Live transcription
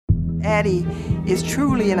Addy is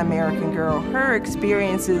truly an American girl. Her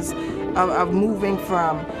experiences of moving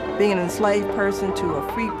from being an enslaved person to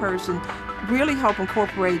a free person really help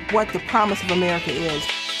incorporate what the promise of America is.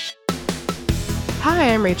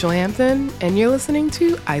 Hi, I'm Rachel Hampton, and you're listening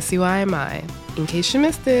to ICYMI. In case you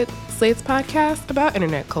missed it, Slate's podcast about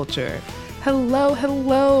internet culture. Hello,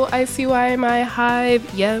 ICYMI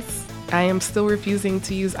Hive. Yes, I am still refusing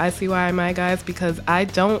to use ICYMI, guys, because I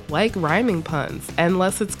don't like rhyming puns,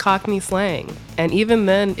 unless it's Cockney slang. And even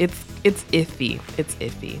then, it's iffy. It's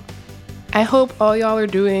iffy. I hope all y'all are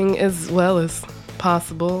doing as well as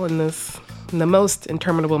possible in the most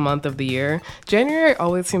interminable month of the year. January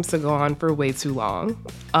always seems to go on for way too long.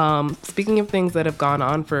 Speaking of things that have gone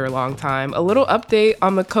on for a long time, a little update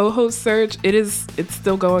on the co-host search. It's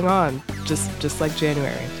still going on, just like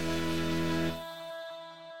January.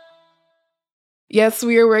 Yes,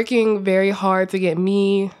 we are working very hard to get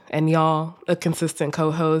me and y'all a consistent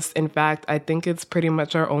co-host. In fact, I think it's pretty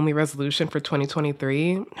much our only resolution for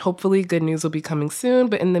 2023. Hopefully, good news will be coming soon.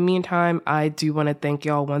 But in the meantime, I do want to thank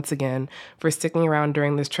y'all once again for sticking around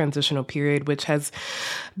during this transitional period, which has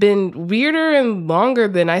been weirder and longer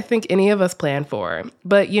than I think any of us planned for.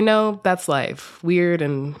 But you know, that's life. Weird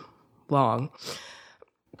and long.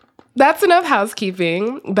 That's enough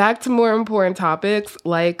housekeeping. Back to more important topics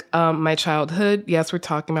like my childhood. Yes, we're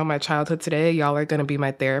talking about my childhood today. Y'all are going to be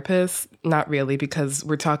my therapist. Not really, because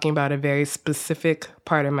we're talking about a very specific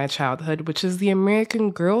part of my childhood, which is the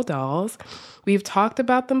American Girl dolls. We've talked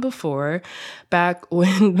about them before, back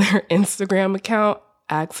when their Instagram account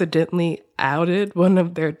accidentally outed one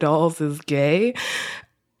of their dolls as gay.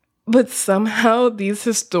 But somehow these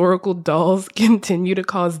historical dolls continue to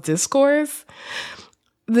cause discourse.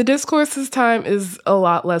 The discourse this time is a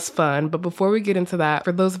lot less fun, but before we get into that,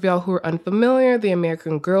 for those of y'all who are unfamiliar, the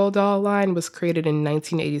American Girl doll line was created in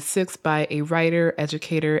 1986 by a writer,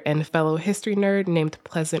 educator, and fellow history nerd named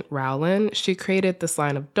Pleasant Rowland. She created this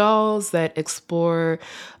line of dolls that explore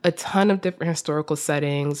a ton of different historical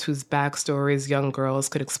settings whose backstories young girls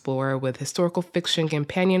could explore with historical fiction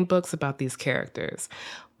companion books about these characters.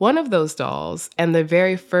 One of those dolls, and the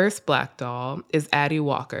very first Black doll, is Addy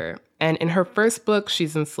Walker. And in her first book,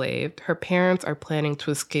 she's enslaved. Her parents are planning to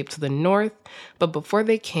escape to the north, but before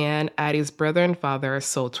they can, Addy's brother and father are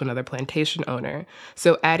sold to another plantation owner.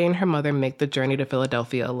 So Addy and her mother make the journey to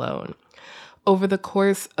Philadelphia alone. Over the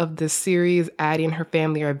course of this series, Addy and her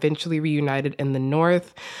family are eventually reunited in the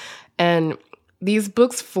north. And these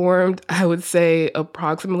books formed, I would say,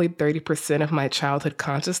 approximately 30% of my childhood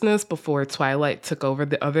consciousness before Twilight took over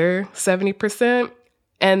the other 70%.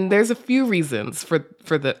 And there's a few reasons for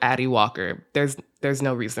the Addy Walker. There's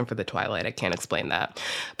no reason for the Twilight. I can't explain that.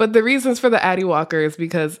 But the reasons for the Addy Walker is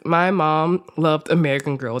because my mom loved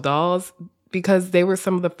American Girl dolls because they were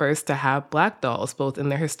some of the first to have Black dolls, both in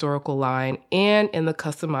their historical line and in the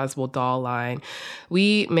customizable doll line.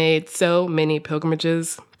 We made so many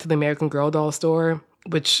pilgrimages to the American Girl doll store,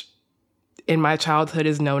 which in my childhood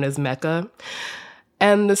is known as Mecca.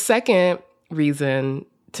 And the second reason,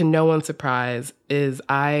 to no one's surprise, is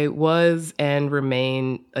I was and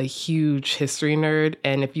remain a huge history nerd.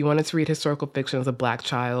 And if you wanted to read historical fiction as a Black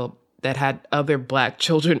child that had other Black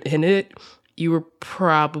children in it, you were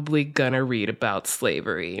probably gonna read about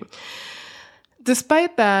slavery.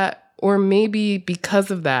 Despite that, or maybe because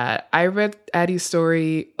of that, I read Addy's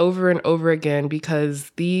story over and over again because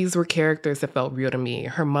these were characters that felt real to me.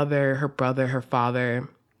 Her mother, her brother, her father.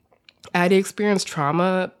 Addy experienced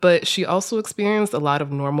trauma, but she also experienced a lot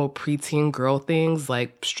of normal preteen girl things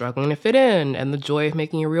like struggling to fit in and the joy of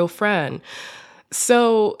making a real friend.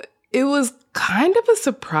 So it was kind of a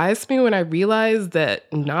surprise to me when I realized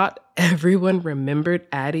that not everyone remembered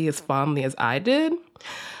Addy as fondly as I did.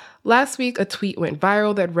 Last week, a tweet went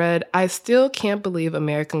viral that read, "I still can't believe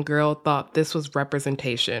American Girl thought this was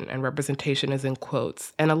representation," and representation is in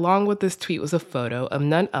quotes. And along with this tweet was a photo of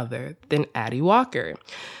none other than Addy Walker.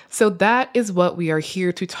 So that is what we are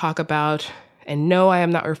here to talk about. And no, I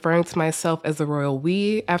am not referring to myself as the royal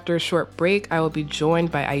we. After a short break, I will be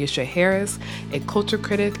joined by Aisha Harris, a culture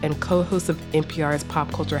critic and co-host of NPR's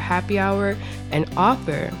Pop Culture Happy Hour, and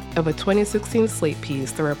author of a 2016 Slate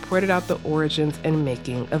piece that reported out the origins and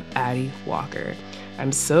making of Addy Walker.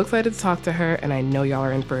 I'm so excited to talk to her, and I know y'all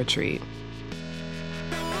are in for a treat.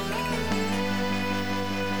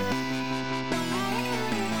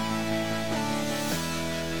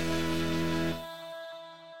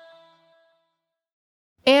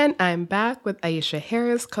 And I'm back with Aisha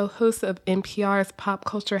Harris, co-host of NPR's Pop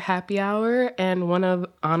Culture Happy Hour and one of,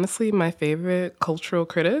 honestly, my favorite cultural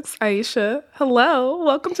critics. Aisha, hello.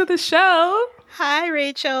 Welcome to the show. Hi,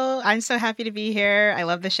 Rachel. I'm so happy to be here. I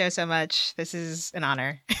love the show so much. This is an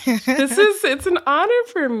honor. It's an honor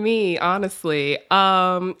for me, honestly.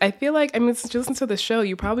 I feel like, I mean, since you listen to the show,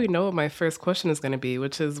 you probably know what my first question is going to be,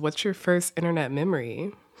 which is, what's your first internet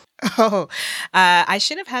memory? Oh, I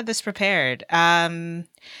should have had this prepared.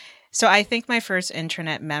 So I think my first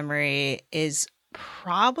internet memory is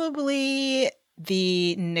probably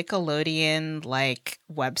the Nickelodeon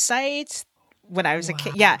website when I was a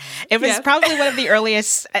kid. Yeah, it was probably one of the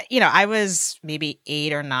earliest. I was maybe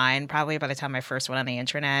 8 or 9 probably by the time I first went on the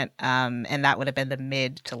internet, and that would have been the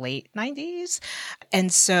mid to late 90s. And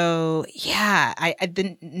so, yeah,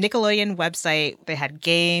 the Nickelodeon website, they had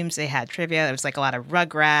games, they had trivia. There was a lot of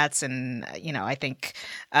Rugrats, and I think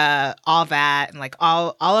all that, and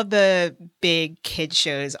all of the big kid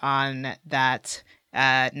shows on that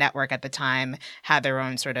network at the time had their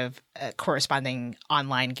own sort of corresponding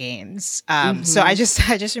online games. So I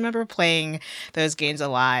just remember playing those games a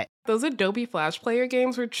lot. Those Adobe Flash Player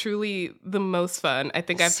games were truly the most fun I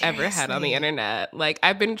think I've ever had on the internet.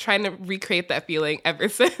 I've been trying to recreate that feeling ever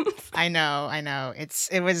since. I know.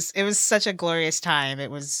 It was such a glorious time. It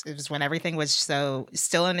was when everything was so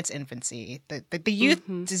still in its infancy. The youth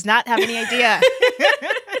does not have any idea.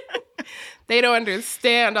 They don't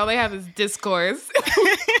understand. All they have is discourse.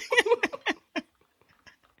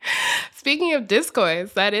 Speaking of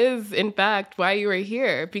discourse, that is, in fact, why you were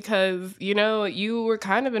here. Because, you were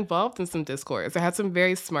kind of involved in some discourse. I had some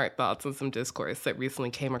very smart thoughts on some discourse that recently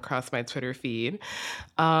came across my Twitter feed.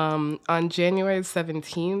 On January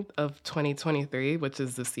 17th of 2023, which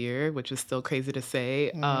is this year, which is still crazy to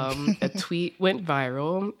say, a tweet went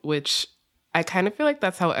viral, which I kind of feel like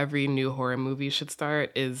that's how every new horror movie should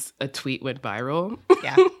start, is a tweet went viral.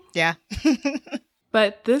 Yeah.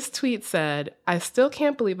 But this tweet said, "I still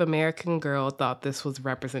can't believe American Girl thought this was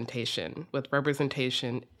representation," with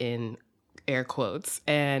representation in air quotes.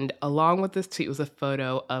 And along with this tweet was a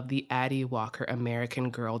photo of the Addy Walker American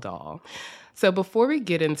Girl doll. So before we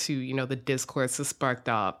get into, the discourse that sparked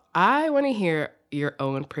off, I want to hear your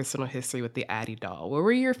own personal history with the Addy doll. What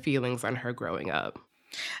were your feelings on her growing up?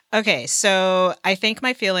 Okay, so I think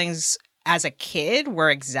my feelings as a kid were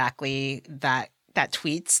exactly that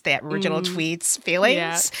original tweets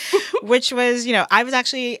feelings, which was,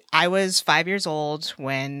 I was 5 years old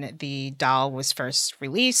when the doll was first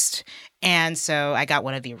released. And so I got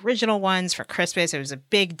one of the original ones for Christmas. It was a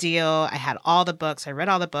big deal. I had all the books. I read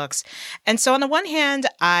all the books. And so on the one hand,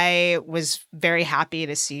 I was very happy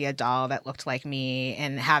to see a doll that looked like me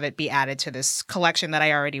and have it be added to this collection that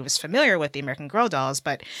I already was familiar with, the American Girl dolls.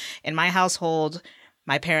 But in my household,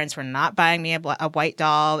 my parents were not buying me a white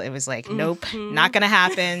doll. It was nope, not going to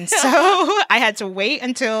happen. So I had to wait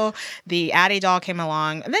until the Addy doll came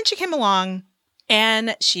along. And then she came along,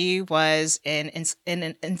 and she was an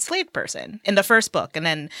enslaved person in the first book. And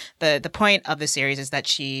then the point of the series is that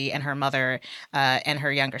she and her mother and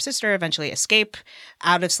her younger sister eventually escape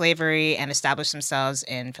out of slavery and establish themselves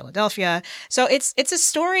in Philadelphia. So it's a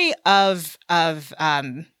story of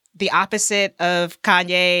the opposite of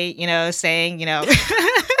Kanye, saying,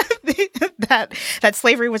 that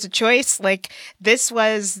slavery was a choice.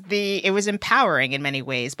 It was empowering in many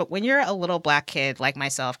ways. But when you're a little Black kid like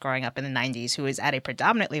myself growing up in the 90s who was at a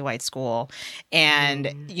predominantly white school, and,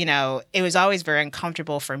 it was always very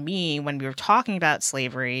uncomfortable for me when we were talking about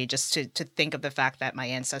slavery, just to think of the fact that my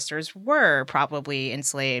ancestors were probably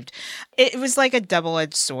enslaved. It was like a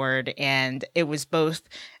double-edged sword, and it was both.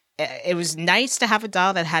 It was nice to have a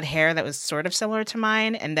doll that had hair that was sort of similar to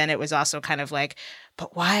mine. And then it was also kind of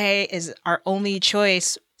but why is our only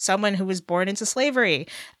choice someone who was born into slavery?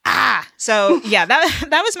 So yeah,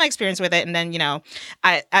 that was my experience with it. And then,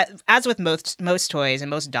 as with most toys and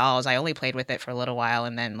most dolls, I only played with it for a little while,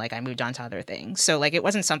 and then I moved on to other things. So it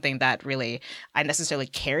wasn't something that really I necessarily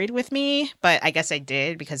carried with me, but I guess I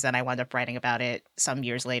did, because then I wound up writing about it some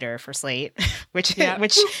years later for Slate, which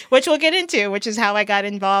we'll get into, which is how I got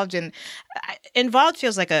involved. And involved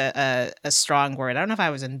feels like a strong word. I don't know if I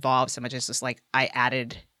was involved so much as just I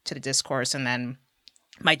added to the discourse, and then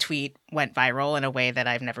my tweet went viral in a way that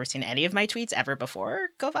I've never seen any of my tweets ever before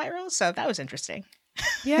go viral. So that was interesting.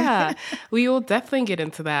 Yeah, we will definitely get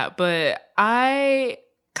into that. But I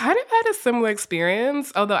kind of had a similar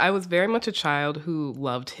experience, although I was very much a child who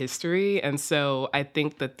loved history. And so I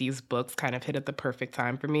think that these books kind of hit at the perfect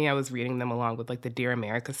time for me. I was reading them along with the Dear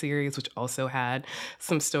America series, which also had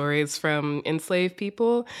some stories from enslaved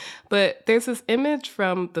people. But there's this image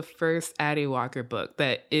from the first Addy Walker book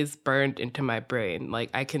that is burned into my brain.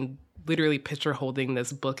 I can literally picture holding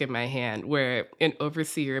this book in my hand where an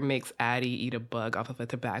overseer makes Addy eat a bug off of a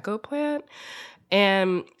tobacco plant.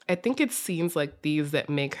 And I think it's scenes like these that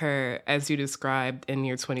make her, as you described in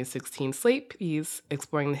your 2016 Slate piece,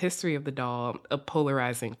 exploring the history of the doll, a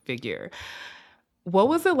polarizing figure. What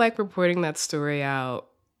was it like reporting that story out,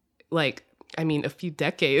 like, I mean, a few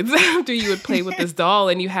decades after you would play with this doll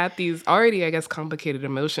and you had these already, I guess, complicated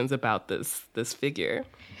emotions about this figure?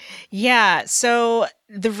 Yeah. So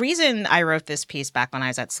the reason I wrote this piece back when I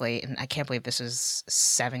was at Slate, and I can't believe this was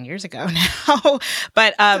 7 years ago now,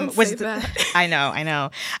 but I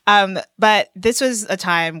know. But this was a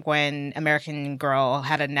time when American Girl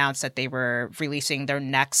had announced that they were releasing their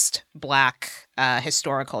next Black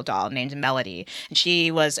historical doll named Melody. And she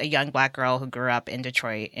was a young Black girl who grew up in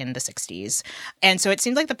Detroit in the 60s. And so it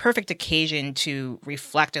seemed like the perfect occasion to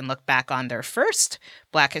reflect and look back on their first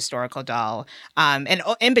Black historical doll. And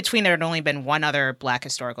in between, there had only been one other Black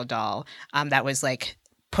historical doll that was like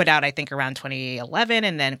put out, I think, around 2011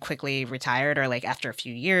 and then quickly retired, or like after a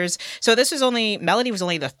few years. So Melody was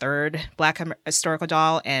only the third Black historical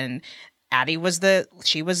doll, and Addy was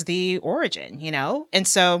the origin, you know? And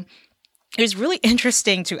so it was really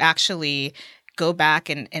interesting to actually go back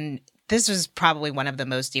and this was probably one of the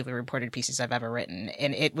most deeply reported pieces I've ever written.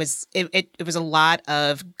 And it was a lot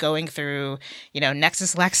of going through,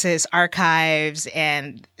 Nexus Lexis archives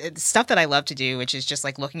and stuff that I love to do, which is just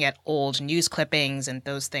like looking at old news clippings and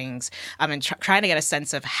those things, and trying to get a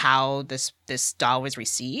sense of how this doll was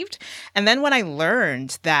received. And then when I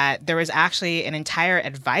learned that there was actually an entire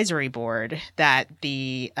advisory board that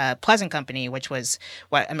the Pleasant Company, which was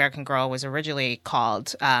what American Girl was originally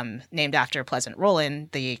called, named after Pleasant Rowland,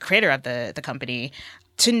 the creator of the company,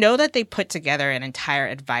 to know that they put together an entire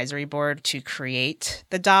advisory board to create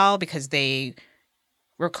the doll because they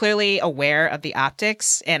were clearly aware of the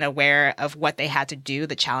optics and aware of what they had to do,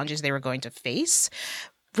 the challenges they were going to face,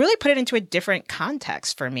 really put it into a different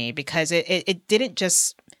context for me, because it didn't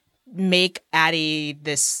just make Addy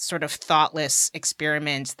this sort of thoughtless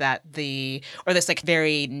experiment or this like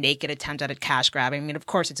very naked attempt at a cash grab. I mean, of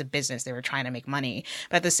course, it's a business. They were trying to make money.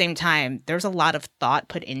 But at the same time, there's a lot of thought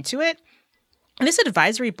put into it. And this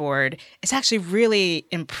advisory board is actually really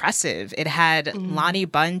impressive. It had Lonnie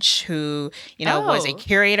Bunch, who, was a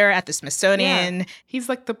curator at the Smithsonian. Yeah. He's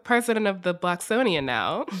like the president of the Blacksonian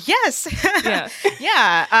now. Yes. Yeah.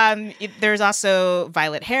 Yeah. There's also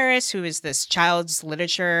Violet Harris, who is this child's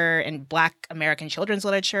literature and Black American children's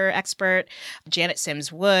literature expert. Janet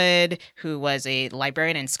Sims Wood, who was a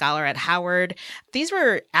librarian and scholar at Howard. These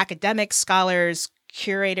were academic scholars,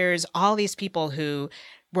 curators, all these people who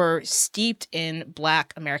were steeped in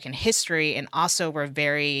Black American history and also were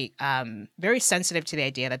very, very sensitive to the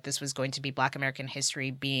idea that this was going to be Black American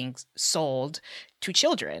history being sold to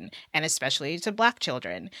children, and especially to Black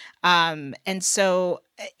children. And so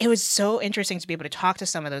it was so interesting to be able to talk to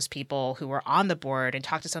some of those people who were on the board and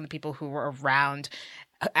talk to some of the people who were around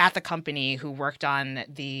at the company who worked on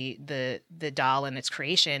the doll and its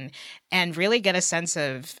creation, and really get a sense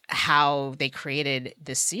of how they created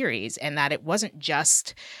this series, and that it wasn't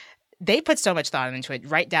just they put so much thought into it,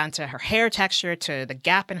 right down to her hair texture, to the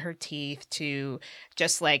gap in her teeth, to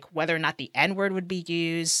just like whether or not the N-word would be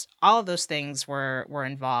used. All of those things were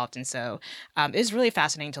involved, and so it was really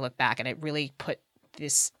fascinating to look back, and it really put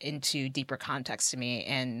this into deeper context to me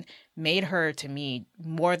and made her, to me,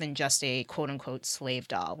 more than just a quote-unquote slave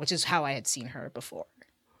doll, which is how I had seen her before.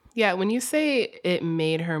 Yeah, when you say it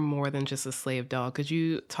made her more than just a slave doll, could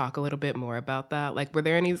you talk a little bit more about that? Like,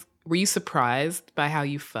 were you surprised by how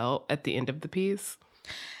you felt at the end of the piece?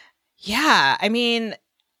 Yeah, I mean,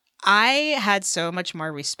 I had so much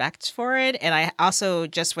more respect for it, and I also,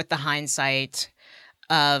 just with the hindsight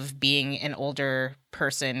of being an older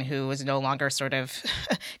person who was no longer sort of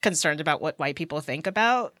concerned about what white people think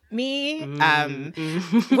about me,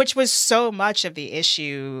 which was so much of the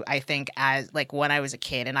issue, I think, as like when I was a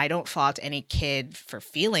kid. And I don't fault any kid for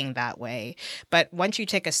feeling that way. But once you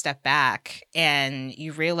take a step back and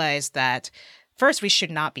you realize that, first, we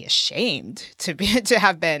should not be ashamed to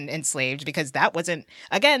have been enslaved, because that wasn't,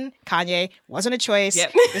 again, Kanye wasn't a choice.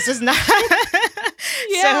 Yep. This is not.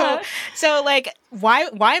 Yeah. So like, why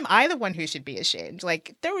am I the one who should be ashamed?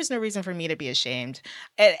 Like, there was no reason for me to be ashamed.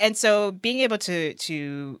 And so being able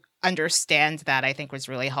to understand that, I think, was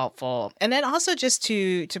really helpful. And then also just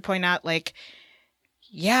to point out, like,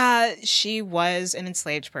 yeah, she was an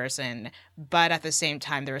enslaved person, but at the same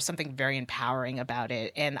time, there was something very empowering about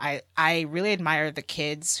it. And I really admire the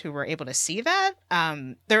kids who were able to see that.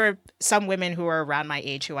 There were some women who were around my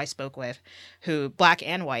age who I spoke with, who, Black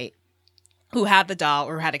and white, who had the doll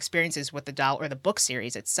or had experiences with the doll or the book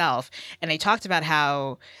series itself. And they talked about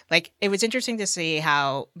how, like, it was interesting to see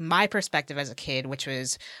how my perspective as a kid, which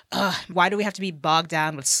was, why do we have to be bogged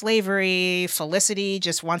down with slavery? Felicity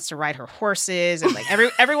just wants to ride her horses. And like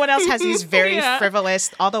everyone else has these very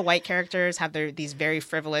frivolous, all the white characters have these very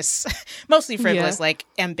frivolous, mostly frivolous, like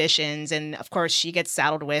ambitions. And of course she gets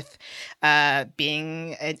saddled with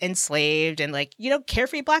being enslaved and like,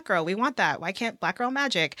 carefree black girl. We want that. Why can't black girl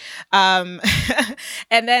magic? But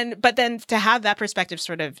then to have that perspective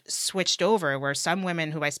sort of switched over, where some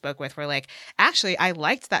women who I spoke with were like, actually, I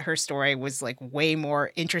liked that her story was like way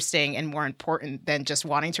more interesting and more important than just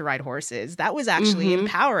wanting to ride horses. That was actually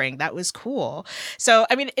empowering. That was cool. So,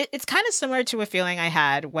 I mean, it's kind of similar to a feeling I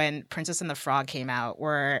had when Princess and the Frog came out,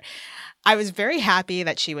 where I was very happy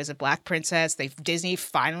that she was a black princess. Disney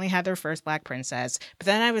finally had their first black princess. But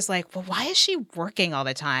then I was like, well, why is she working all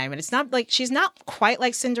the time? And it's not like, she's not quite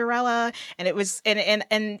like Cinderella. And it was,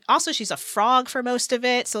 and also she's a frog for most of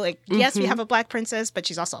it. So like, yes, we have a black princess, but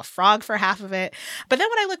she's also a frog for half of it. But then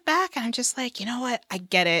when I look back, and I'm just like, you know what? I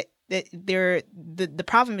get it. The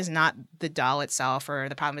problem is not the doll itself, or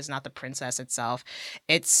the problem is not the princess itself.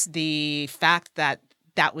 It's the fact that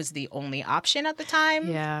that was the only option at the time.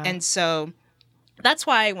 Yeah. And so that's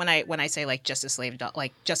why when I say like just a slave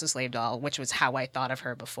doll, which was how I thought of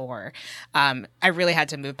her before, I really had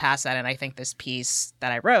to move past that. And I think this piece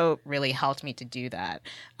that I wrote really helped me to do that.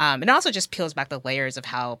 It also just peels back the layers of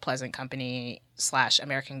how Pleasant Company /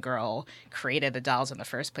 American Girl created the dolls in the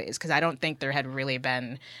first place. Because I don't think there had really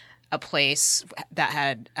been a place that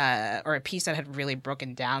had, or a piece that had really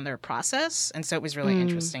broken down their process. And so it was really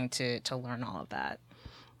interesting to learn all of that.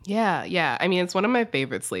 Yeah. I mean, it's one of my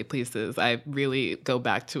favorite slave pieces. I really go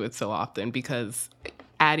back to it so often because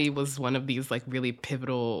Addy was one of these like really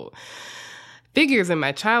pivotal figures in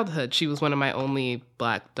my childhood. She was one of my only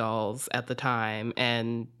black dolls at the time.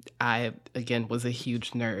 And I, again, was a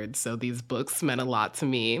huge nerd. So these books meant a lot to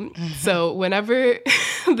me. So whenever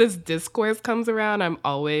this discourse comes around, I'm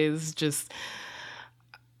always just...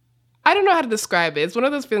 I don't know how to describe it. It's one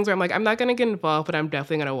of those things where I'm like, I'm not going to get involved, but I'm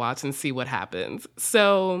definitely going to watch and see what happens.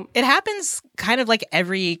 So it happens kind of like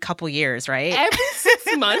every couple years, right? Every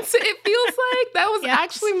 6 months, it feels like. That was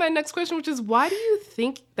actually my next question, which is, why do you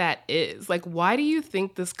think that is? Like, why do you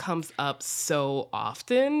think this comes up so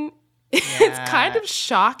often? Yeah. It's kind of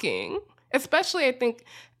shocking, especially, I think,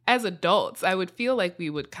 as adults. I would feel like we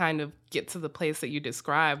would kind of get to the place that you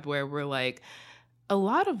described where we're like, a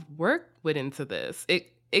lot of work went into this.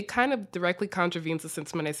 It kind of directly contravenes the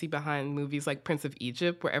sentiment I see behind movies like Prince of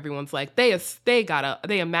Egypt, where everyone's like, they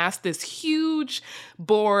amassed this huge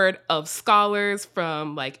board of scholars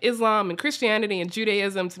from like Islam and Christianity and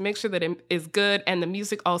Judaism to make sure that it is good and the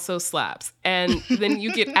music also slaps. And then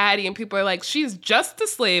you get Addy and people are like, she's just a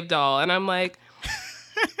slave doll. And I'm like,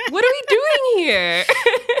 what are we doing here?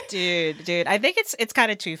 Dude, I think it's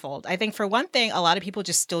kind of twofold. I think for one thing, a lot of people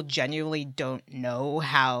just still genuinely don't know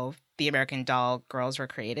how the American Doll girls were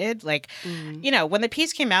created. Like, when the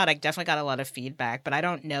piece came out, I definitely got a lot of feedback, but I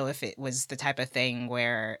don't know if it was the type of thing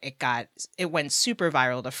where it went super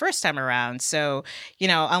viral the first time around. So,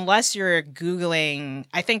 unless you're Googling,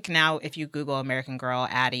 I think now if you Google American Girl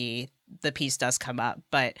Addy, the piece does come up.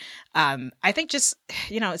 But I think just,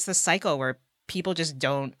 it's the cycle where people just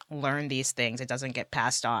don't learn these things. It doesn't get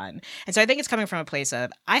passed on. And so I think it's coming from a place of,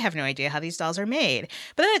 I have no idea how these dolls are made.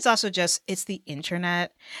 But then it's also just, it's the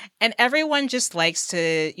internet. And everyone just likes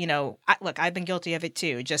to, look, I've been guilty of it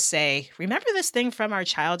too. Just say, remember this thing from our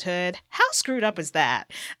childhood? How screwed up is that?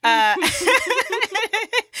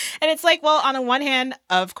 And it's like, well, on the one hand,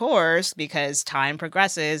 of course, because time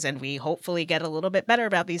progresses and we hopefully get a little bit better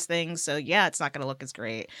about these things. So yeah, it's not going to look as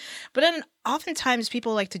great. But then oftentimes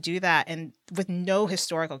people like to do that and with no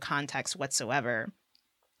historical context whatsoever.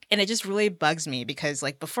 And it just really bugs me because,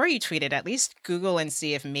 like, before you tweet it, at least Google and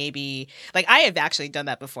see if maybe, like, I have actually done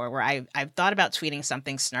that before where I've thought about tweeting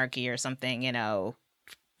something snarky or something,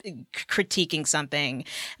 critiquing something.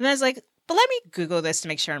 And I was like, but let me Google this to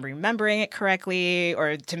make sure I'm remembering it correctly,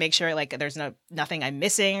 or to make sure like there's nothing I'm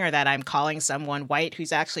missing, or that I'm calling someone white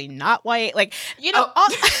who's actually not white. Like,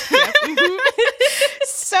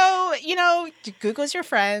 So, Google's your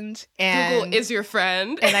friend. And Google is your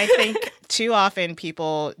friend. And I think too often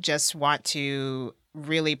people just want to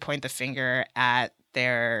really point the finger at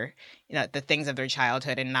their, the things of their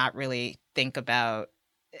childhood and not really think about.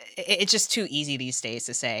 It's just too easy these days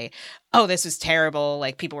to say, oh, this is terrible.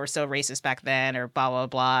 Like, people were so racist back then, or blah, blah,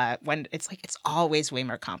 blah. When it's like, it's always way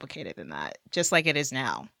more complicated than that, just like it is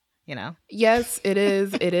now. you know? Yes, it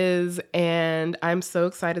is. It is. And I'm so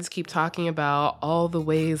excited to keep talking about all the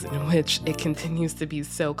ways in which it continues to be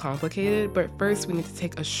so complicated. But first, we need to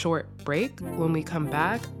take a short break. When we come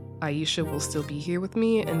back, Aisha will still be here with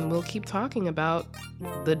me, and we'll keep talking about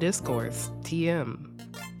the discourse, TM.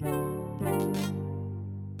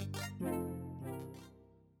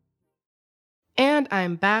 And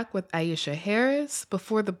I'm back with Aisha Harris.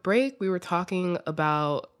 Before the break, we were talking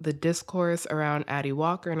about the discourse around Addie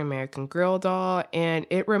Walker and American Girl doll, and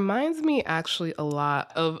it reminds me actually a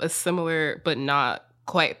lot of a similar but not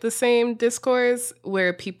quite the same discourse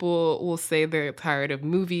where people will say they're tired of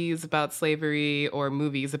movies about slavery or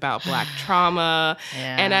movies about Black trauma.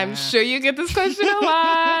 Yeah. And I'm sure you get this question a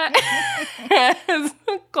lot as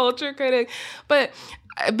a culture critic. But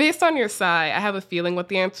based on your sigh, I have a feeling what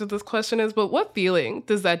the answer to this question is, but what feeling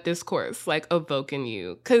does that discourse like evoke in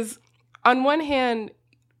you? Because on one hand,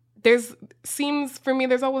 there's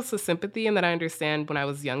always a sympathy in that I understand when I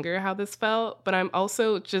was younger how this felt, but I'm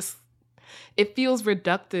also just, it feels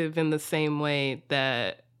reductive in the same way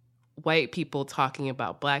that white people talking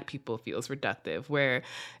about Black people feels reductive, where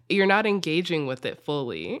you're not engaging with it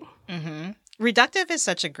fully. Mm-hmm. Reductive is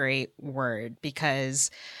such a great word because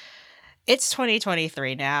it's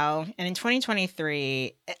 2023 now, and in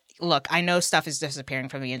 2023, look, I know stuff is disappearing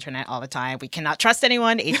from the internet all the time. We cannot trust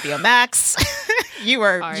anyone. HBO Max. You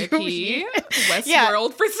are R.I.P.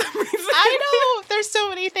 Westworld for some reason. I know. There's so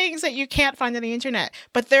many things that you can't find on the internet,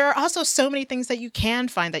 but there are also so many things that you can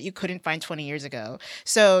find that you couldn't find 20 years ago.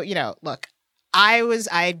 So, look,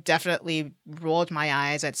 I definitely rolled my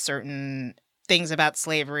eyes at certain things about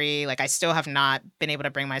slavery. Like, I still have not been able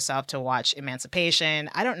to bring myself to watch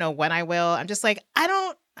Emancipation. I don't know when I will. I'm just like, I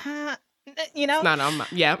don't, It's not on my,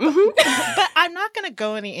 yeah. But I'm not going to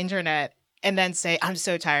go on the internet and then say, I'm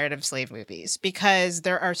so tired of slave movies, because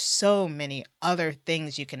there are so many other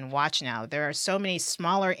things you can watch now. There are so many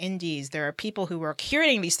smaller indies. There are people who are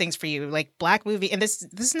curating these things for you, like Black movie. And this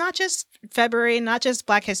is not just February, not just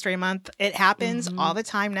Black History Month. It happens all the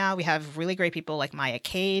time now. We have really great people like Maya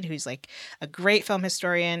Cade, who's like a great film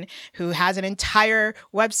historian, who has an entire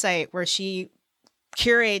website where she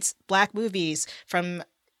curates Black movies from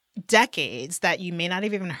decades that you may not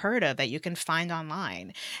have even heard of that you can find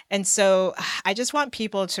online. And so I just want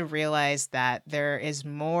people to realize that there is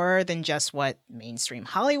more than just what mainstream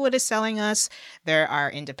Hollywood is selling us. There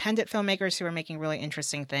are independent filmmakers who are making really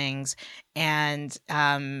interesting things, and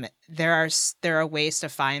there are ways to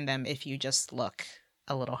find them if you just look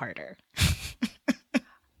a little harder.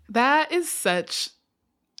 That is such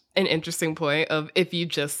an interesting point of if you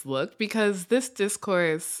just look, because this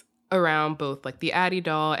discourse around both like the Addy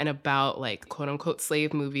doll and about like quote unquote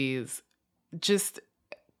slave movies just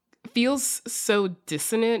feels so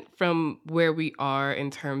dissonant from where we are in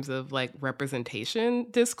terms of like representation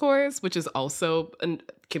discourse, which is also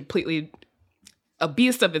completely a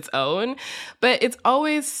beast of its own. But it's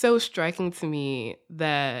always so striking to me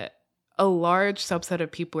that a large subset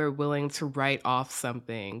of people are willing to write off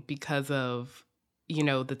something because of,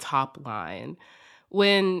 the top line,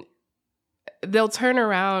 when they'll turn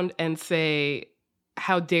around and say,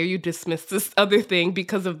 how dare you dismiss this other thing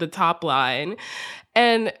because of the top line?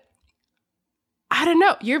 And I don't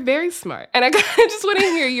know, you're very smart. And I just want to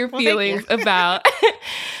hear your feelings about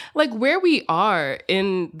like where we are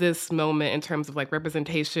in this moment in terms of like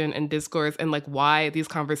representation and discourse, and like why these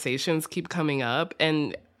conversations keep coming up,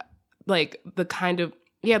 and like the kind of,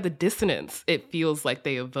 the dissonance it feels like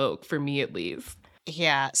they evoke, for me at least.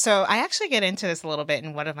 Yeah. So I actually get into this a little bit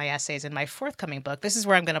in one of my essays in my forthcoming book. This is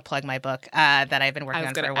where I'm going to plug my book that I've been working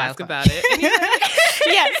on for a while. I was going to ask about it.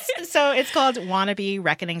 Yes. So it's called Wannabe: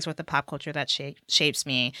 Reckonings with the Pop Culture That Shapes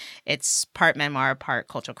Me. It's part memoir, part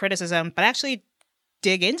cultural criticism, but I actually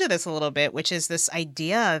dig into this a little bit, which is this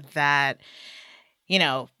idea that,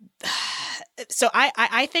 so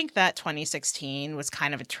I think that 2016 was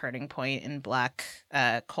kind of a turning point in Black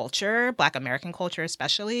culture, Black American culture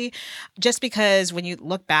especially, just because when you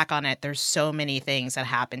look back on it, there's so many things that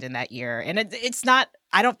happened in that year. And it's not,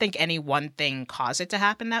 I don't think any one thing caused it to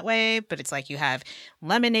happen that way, but it's like you have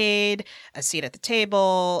Lemonade, A Seat at the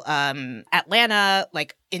Table, Atlanta,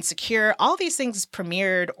 like Insecure, all these things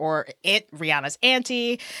premiered, or Rihanna's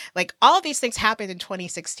Auntie, like all of these things happened in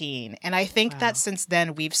 2016. And I think that since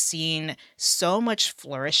then we've seen so much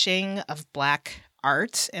flourishing of Black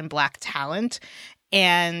art and Black talent.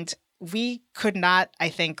 And we could not, I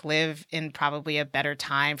think, live in probably a better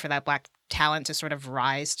time for that Black talent to sort of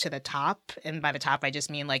rise to the top. And by the top, I just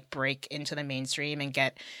mean like break into the mainstream and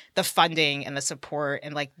get the funding and the support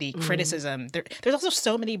and like the criticism. There's also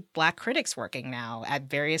so many Black critics working now at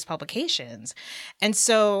various publications. And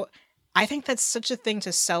so I think that's such a thing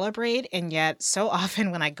to celebrate. And yet so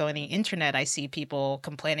often when I go on the internet, I see people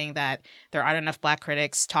complaining that there aren't enough Black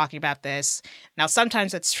critics talking about this. Now,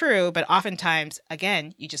 sometimes that's true, but oftentimes,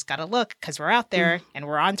 again, you just got to look because we're out there and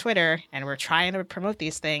we're on Twitter and we're trying to promote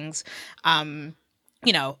these things.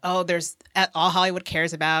 There's all Hollywood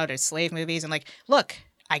cares about is slave movies. And like, look,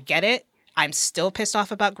 I get it. I'm still pissed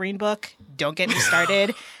off about Green Book. Don't get me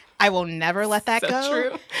started. I will never let that go.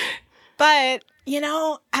 True. But,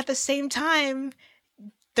 at the same time,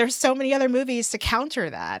 there's so many other movies to counter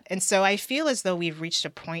that. And so I feel as though we've reached a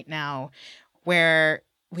point now where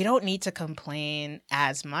we don't need to complain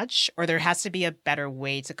as much, or there has to be a better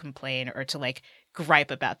way to complain or to like gripe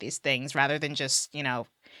about these things rather than just,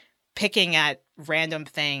 picking at random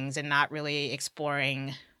things and not really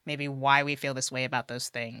exploring maybe why we feel this way about those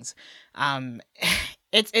things.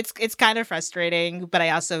 It's kind of frustrating, but I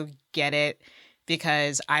also get it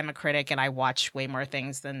because I'm a critic and I watch way more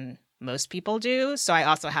things than most people do. So I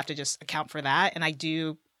also have to just account for that. And I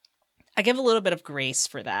give a little bit of grace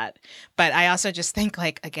for that. But I also just think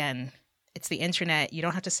like, again, it's the internet. You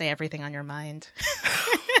don't have to say everything on your mind.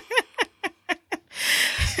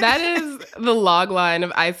 That is the log line of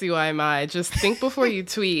ICYMI. Just think before you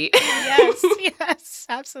tweet. Yes,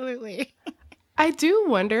 absolutely. I do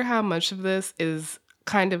wonder how much of this is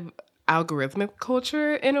kind of algorithmic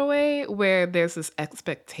culture in a way where there's this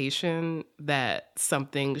expectation that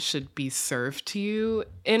something should be served to you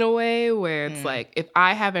in a way where it's like, if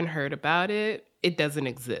I haven't heard about it, it doesn't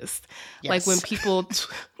exist. Yes. Like when people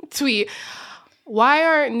tweet, why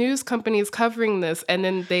aren't news companies covering this? And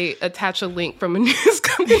then they attach a link from a news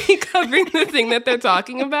company covering the thing that they're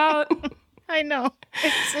talking about. I know.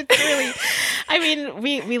 It's really, I mean,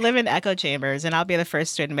 we live in echo chambers, and I'll be the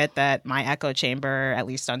first to admit that my echo chamber, at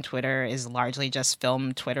least on Twitter, is largely just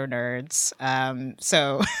film Twitter nerds.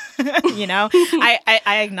 So, I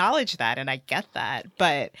acknowledge that and I get that.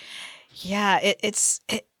 But yeah, it's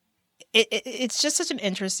just such an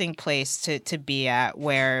interesting place to be at,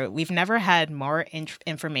 where we've never had more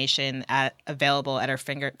information available at our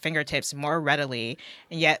fingertips more readily,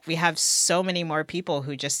 and yet we have so many more people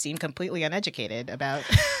who just seem completely uneducated about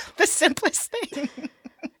the simplest things.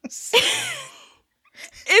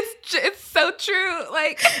 It's so true.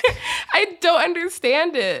 Like, I don't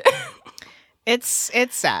understand it. It's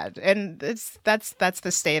sad, and that's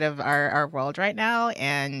the state of our world right now,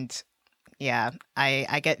 and yeah,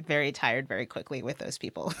 I get very tired very quickly with those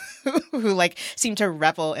people who like seem to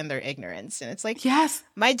revel in their ignorance. And it's like, yes,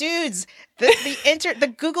 my dudes, the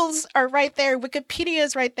Googles are right there. Wikipedia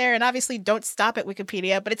is right there. And obviously don't stop at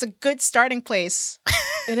Wikipedia, but it's a good starting place.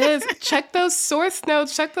 It is. Check those source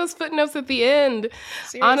notes. Check those footnotes at the end.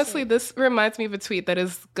 Seriously. Honestly, this reminds me of a tweet that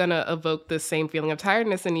is going to evoke the same feeling of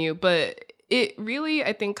tiredness in you. But it really,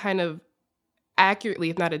 I think, kind of accurately,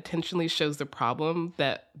 if not intentionally, shows the problem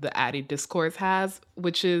that the Addy discourse has,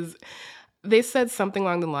 which is they said something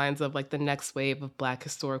along the lines of like the next wave of Black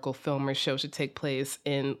historical film or show should take place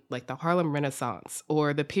in like the Harlem Renaissance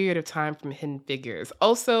or the period of time from Hidden Figures,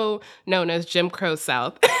 also known as Jim Crow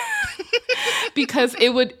South, because it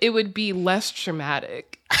would be less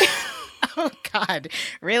traumatic. Oh God,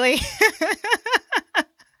 really?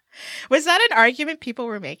 Was that an argument people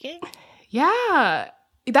were making? Yeah.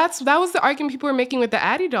 That was the argument people were making with the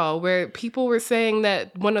Addy doll, where people were saying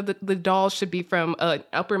that one of the dolls should be from an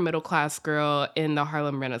upper middle class girl in the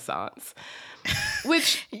Harlem Renaissance.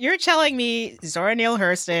 Which you're telling me Zora Neale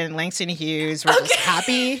Hurston and Langston Hughes were just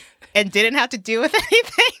happy and didn't have to deal with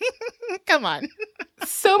anything? Come on.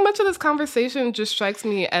 So much of this conversation just strikes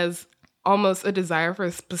me as almost a desire for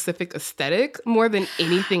a specific aesthetic more than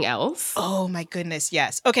anything else. Oh my goodness,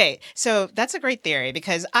 yes. Okay, so that's a great theory,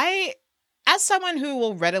 because as someone who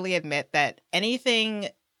will readily admit that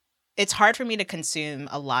it's hard for me to consume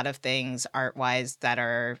a lot of things art-wise that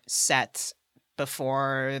are set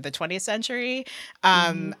before the 20th century.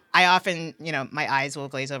 I often, my eyes will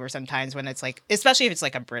glaze over sometimes when it's like, especially if it's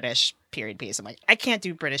like a British period piece. I'm like, I can't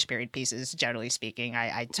do British period pieces, generally speaking.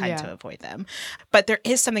 I tend to avoid them. But there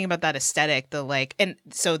is something about that aesthetic, and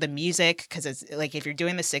so the music, because it's like if you're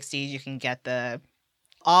doing the 60s, you can get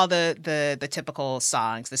all the typical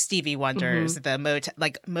songs, the Stevie Wonders, the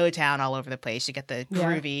Motown all over the place. You get the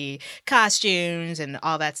groovy costumes and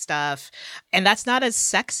all that stuff. And that's not as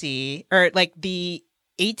sexy, or like the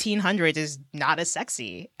 1800s is not as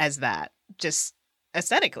sexy as that, just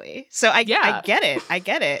aesthetically. So I get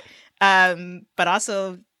it. But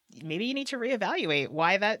also maybe you need to reevaluate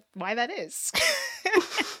why that is.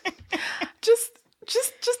 just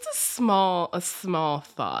a small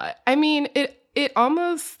thought. I mean, it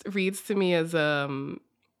almost reads to me as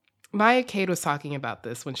Maya Cade was talking about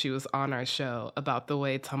this when she was on our show about the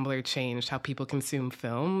way Tumblr changed how people consume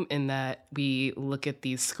film, in that we look at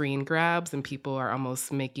these screen grabs and people are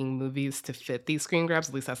almost making movies to fit these screen grabs.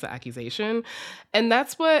 At least that's the accusation. And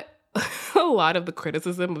that's what a lot of the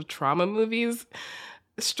criticism of trauma movies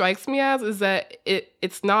strikes me as, is that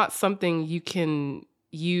it's not something you can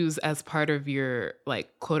use as part of your,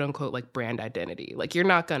 like, quote unquote, like, brand identity. Like, you're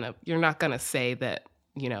not gonna say that,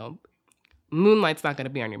 you know, Moonlight's not going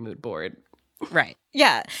to be on your mood board. Right.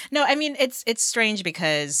 Yeah. No, I mean, it's strange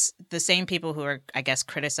because the same people who are, I guess,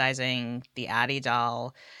 criticizing the Addy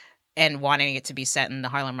doll and wanting it to be set in the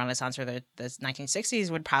Harlem Renaissance or the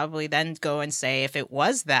 1960s would probably then go and say, if it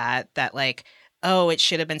was that like, oh, it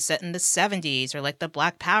should have been set in the 70s or like the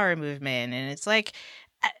Black Power movement. And it's like,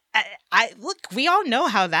 I look, we all know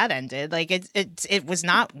how that ended. Like it was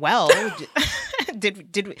not well.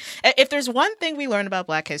 Did we, if there's one thing we learned about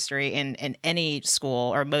Black history in any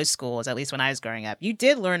school, or most schools, at least when I was growing up, you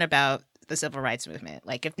did learn about the civil rights movement,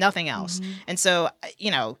 like, if nothing else. Mm-hmm. And so,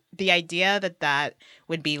 you know, the idea that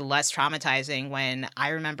would be less traumatizing, when I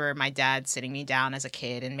remember my dad sitting me down as a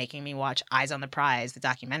kid and making me watch Eyes on the Prize, the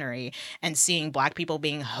documentary, and seeing Black people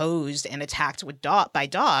being hosed and attacked by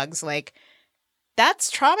dogs, like,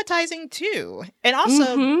 that's traumatizing too. And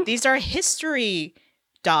also, these are history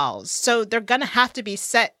dolls, so they're gonna have to be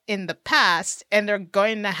set in the past, and they're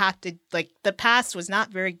going to have to, like, the past was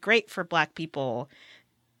not very great for Black people.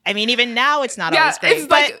 I mean, even now it's not always great,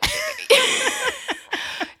 but like,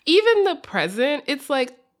 even the present, it's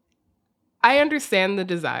like, I understand the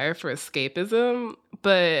desire for escapism,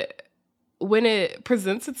 but when it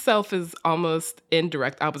presents itself as almost in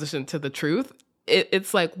direct opposition to the truth,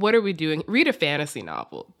 it's like, what are we doing? Read a fantasy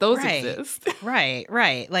novel. Those exist. Right.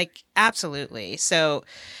 Like, absolutely. So,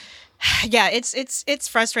 yeah, it's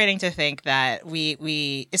frustrating to think that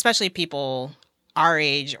we especially people our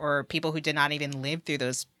age, or people who did not even live through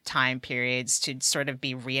those time periods, to sort of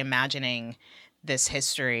be reimagining this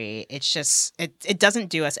history. It's just, it doesn't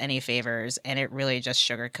do us any favors, and it really just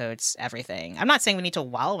sugarcoats everything. I'm not saying we need to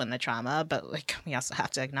wallow in the trauma, but, like, we also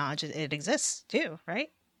have to acknowledge it exists too, right?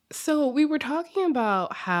 So we were talking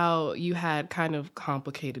about how you had kind of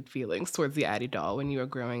complicated feelings towards the Addy doll when you were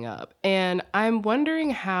growing up. And I'm wondering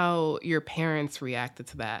how your parents reacted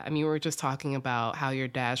to that. I mean, we were just talking about how your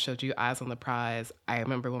dad showed you Eyes on the Prize. I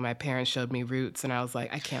remember when my parents showed me Roots, and I was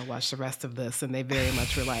like, I can't watch the rest of this. And they very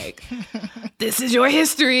much were like, this is your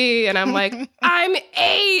history. And I'm like, I'm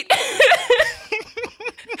 8.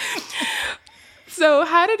 So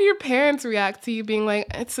how did your parents react to you being like,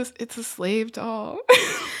 it's a slave doll?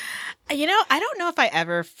 You know, I don't know if I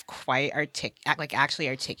ever quite actually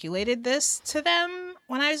articulated this to them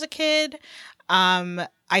when I was a kid. I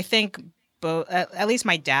think both, at least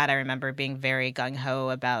my dad, I remember being very gung-ho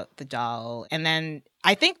about the doll. And then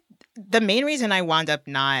I think the main reason I wound up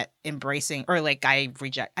not embracing, or like I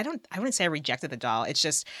wouldn't say I rejected the doll. It's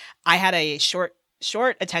just, I had a short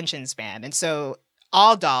attention span. And so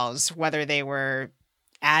all dolls, whether they were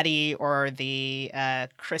Addy or the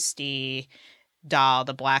Christie doll,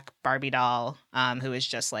 the black Barbie doll, who is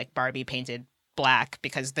just like Barbie painted black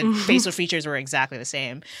because the facial features were exactly the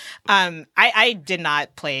same. I did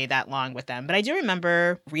not play that long with them, but I do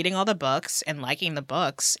remember reading all the books and liking the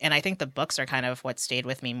books. And I think the books are kind of what stayed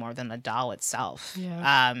with me more than the doll itself.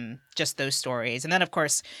 Yeah. Just those stories. And then, of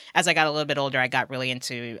course, as I got a little bit older, I got really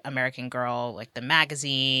into American Girl, like the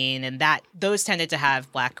magazine, and those tended to have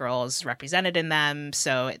Black girls represented in them.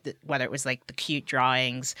 So whether it was like the cute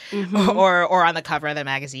drawings or on the cover of the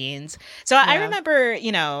magazines. So yeah. I remember,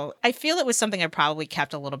 I feel it was something I probably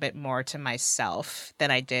kept a little bit more to myself than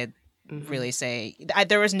I did really say.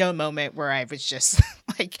 There was no moment where I was just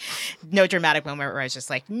like, no dramatic moment where I was just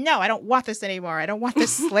like, no, I don't want this anymore. I don't want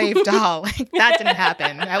this slave doll. Like, that didn't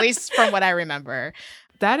happen, at least from what I remember.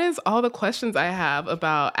 That is all the questions I have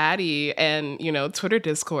about Addy and, Twitter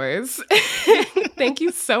discourse. Thank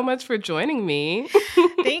you so much for joining me.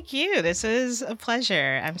 Thank you. This is a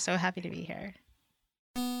pleasure. I'm so happy to be here.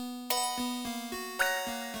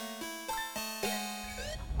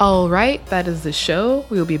 All right, that is the show.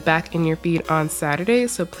 We will be back in your feed on Saturday,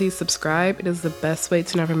 so please subscribe. It is the best way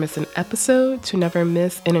to never miss an episode, to never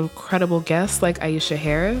miss an incredible guest like Aisha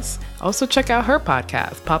Harris. Also check out her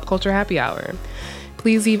podcast, Pop Culture Happy Hour.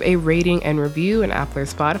 Please leave a rating and review in Apple or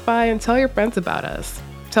Spotify, and tell your friends about us.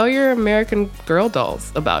 Tell your American Girl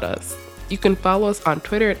dolls about us. You can follow us on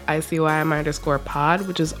Twitter at ICYMI_pod,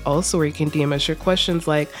 which is also where you can DM us your questions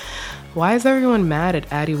like, why is everyone mad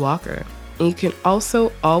at Addy Walker? And you can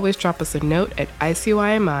also always drop us a note at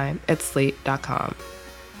ICYMI@slate.com.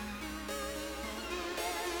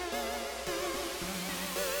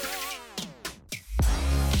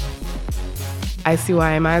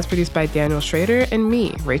 ICYMI is produced by Daniel Schrader and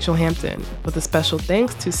me, Rachel Hampton, with a special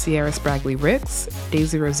thanks to Sierra Spragley-Ricks.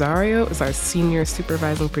 Daisy Rosario is our senior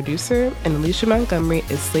supervising producer, and Alicia Montgomery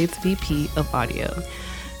is Slate's VP of Audio.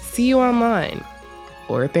 See you online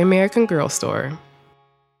or at the American Girl store.